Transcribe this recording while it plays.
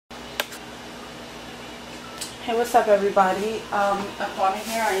Hey, what's up everybody? Aquana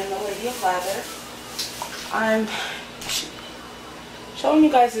here. I am the Lady of Lather. I'm showing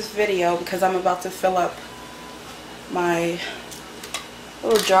you guys this video because I'm about to fill up my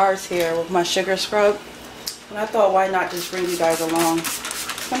little jars here with my sugar scrub. And I thought, why not just bring you guys along.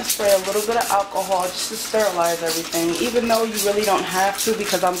 I'm going to spray a little bit of alcohol just to sterilize everything. Even though you really don't have to,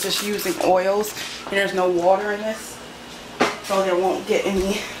 because I'm just using oils and there's no water in this. So there won't get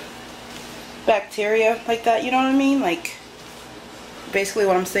any bacteria like that, you know what I mean? Like, basically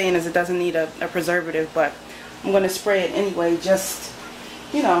what I'm saying is it doesn't need a preservative, but I'm going to spray it anyway, just,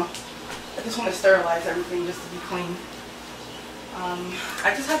 you know, I just want to sterilize everything just to be clean.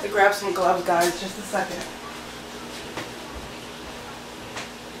 I just have to grab some gloves, guys, just a second.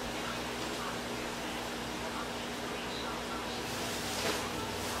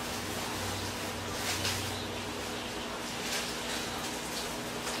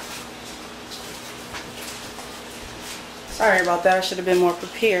 Sorry about that, I should have been more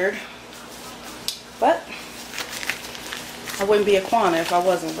prepared. But I wouldn't be Aquana if I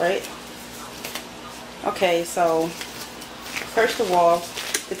wasn't, right? Okay, so first of all,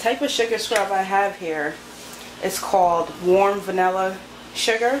 the type of sugar scrub I have here is called Warm Vanilla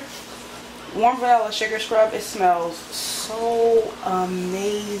Sugar. Warm Vanilla Sugar Scrub. It smells so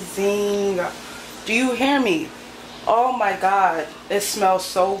amazing. Do you hear me? Oh my god, it smells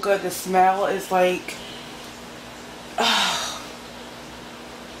so good. The smell is like,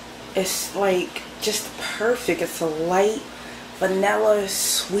 it's like just perfect. It's a light vanilla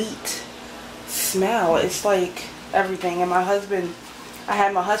sweet smell. It's like everything. And I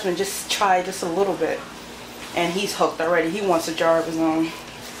had my husband just try just a little bit and he's hooked already. He wants a jar of his own.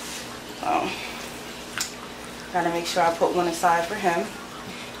 So gotta make sure I put one aside for him.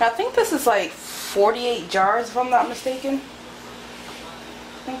 I think this is like 48 jars if I'm not mistaken.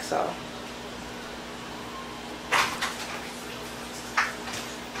 I think so.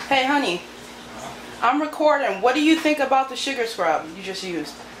 Hey honey, I'm recording. What do you think about the sugar scrub you just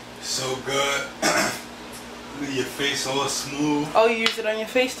used? So good. Your face all smooth. Oh, you used it on your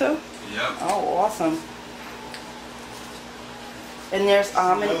face too? Yep. Oh, awesome. And there's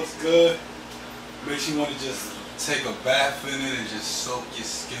almond. Smells good. Makes you want to just take a bath in it and just soak your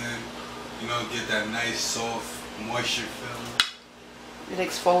skin. You know, get that nice soft moisture feeling. It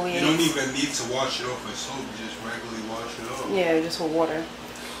exfoliates. You don't even need to wash it off with soap. You just regularly wash it off. Yeah, just with water.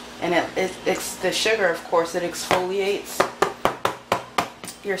 And it's the sugar, of course, it exfoliates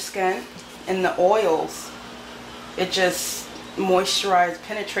your skin. And the oils, it just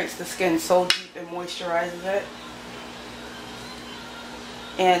penetrates the skin so deep and moisturizes it.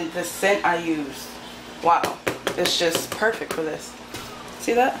 And the scent I use, wow, it's just perfect for this.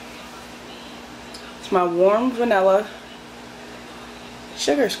 See that? It's my Warm Vanilla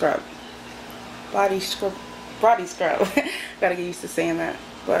Sugar Scrub. Body scrub. Gotta get used to saying that.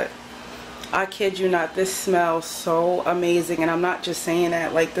 But I kid you not, this smells so amazing. And I'm not just saying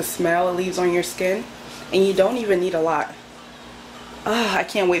that. Like, the smell it leaves on your skin, and you don't even need a lot. I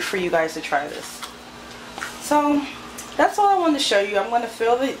can't wait for you guys to try this. So that's all I wanted to show you. I'm going to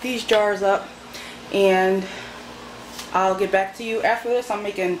fill these jars up, and I'll get back to you after this. I'm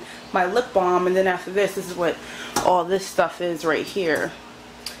making my lip balm, and then after this is what all this stuff is right here.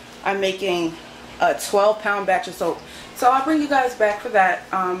 I'm making a 12-pound batch of soap. So I'll bring you guys back for that.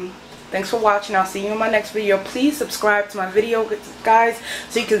 Thanks for watching. I'll see you in my next video. Please subscribe to my video, guys,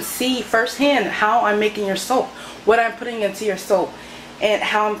 so you can see firsthand how I'm making your soap, what I'm putting into your soap, and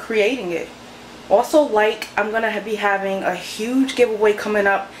how I'm creating it. Also, I'm going to be having a huge giveaway coming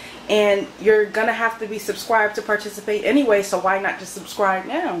up, and you're going to have to be subscribed to participate anyway, so why not just subscribe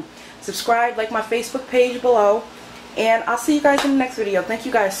now? Subscribe, like my Facebook page below, and I'll see you guys in the next video. Thank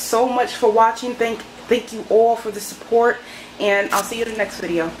you guys so much for watching. Thank you all for the support, and I'll see you in the next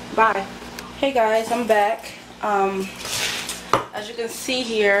video. Bye. Hey guys, I'm back. As you can see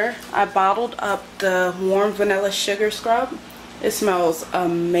here, I bottled up the Warm Vanilla Sugar Scrub. It smells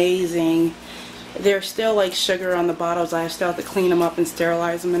amazing. There's still like sugar on the bottles. I still have to clean them up and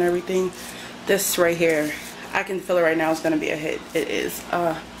sterilize them and everything. This right here, I can feel it right now. It's going to be a hit. It is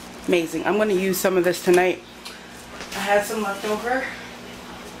amazing. I'm going to use some of this tonight. I had some left over,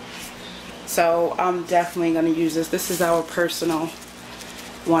 so I'm definitely going to use this. This is our personal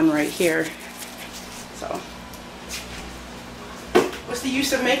one right here. So what's the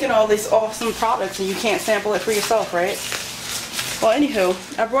use of making all these awesome products and you can't sample it for yourself, right? Well,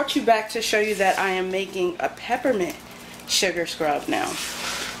 anywho, I brought you back to show you that I am making a peppermint sugar scrub now.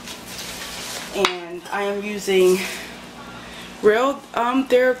 And I am using Real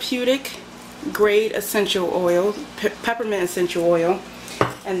Therapeutic grade essential oil, peppermint essential oil,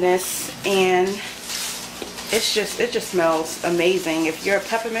 and this, and it just smells amazing. If you're a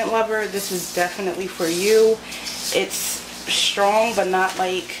peppermint lover, this is definitely for you. It's strong but not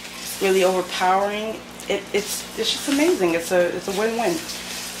like really overpowering. It's just amazing. It's a win-win.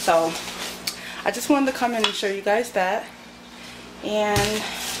 So I just wanted to come in and show you guys that, and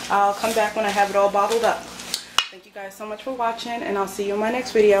I'll come back when I have it all bottled up. Thank you guys so much for watching, and I'll see you in my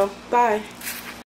next video. Bye.